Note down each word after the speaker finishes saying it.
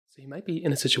So you might be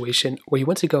in a situation where you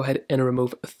want to go ahead and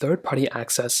remove third-party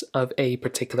access of a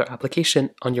particular application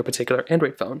on your particular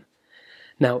Android phone.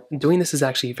 Now, doing this is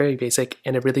actually very basic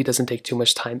and it really doesn't take too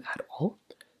much time at all.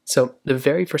 So the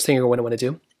very first thing you're going to want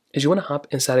to do is you want to hop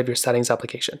inside of your settings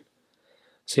application.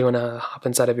 So you want to hop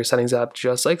inside of your settings app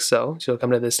just like so. So you'll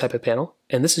come to this type of panel,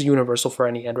 and this is universal for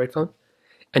any Android phone.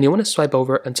 And you want to swipe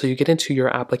over until you get into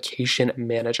your application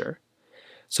manager.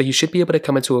 So you should be able to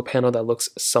come into a panel that looks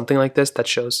something like this that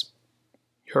shows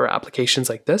your applications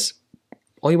like this.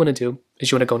 All you want to do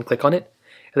is you want to go and click on it,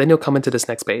 and then you'll come into this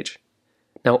next page.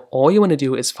 Now, all you want to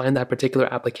do is find that particular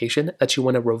application that you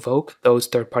want to revoke those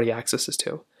third-party accesses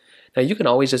to. Now, you can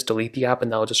always just delete the app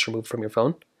and that'll just remove from your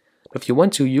phone. But if you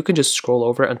want to, you can just scroll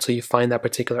over until you find that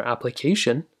particular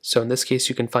application. So in this case,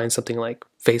 you can find something like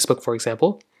Facebook, for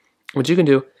example. What you can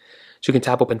do is you can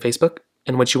tap open Facebook,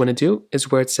 and what you want to do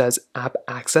is where it says app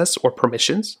access or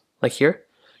permissions, like here,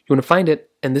 you want to find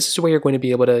it, and this is where you're going to be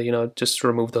able to, just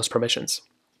remove those permissions.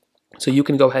 So you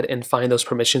can go ahead and find those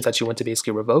permissions that you want to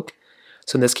basically revoke.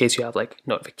 So in this case, you have like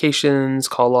notifications,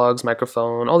 call logs,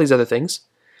 microphone, all these other things.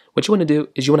 What you want to do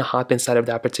is you want to hop inside of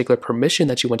that particular permission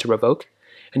that you want to revoke,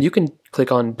 and you can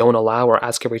click on don't allow or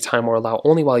ask every time or allow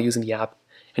only while using the app,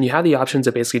 and you have the options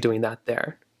of basically doing that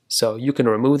there. So you can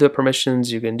remove the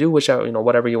permissions, you can do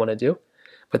whatever you want to do.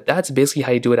 But that's basically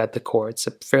how you do it at the core. It's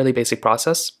a fairly basic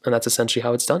process, and that's essentially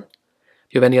how it's done.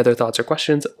 If you have any other thoughts or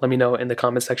questions, let me know in the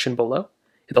comment section below.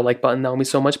 Hit the like button, that would mean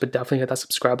so much, but definitely hit that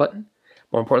subscribe button.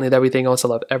 More importantly than everything else, I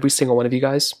love every single one of you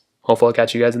guys. Hopefully I'll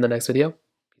catch you guys in the next video.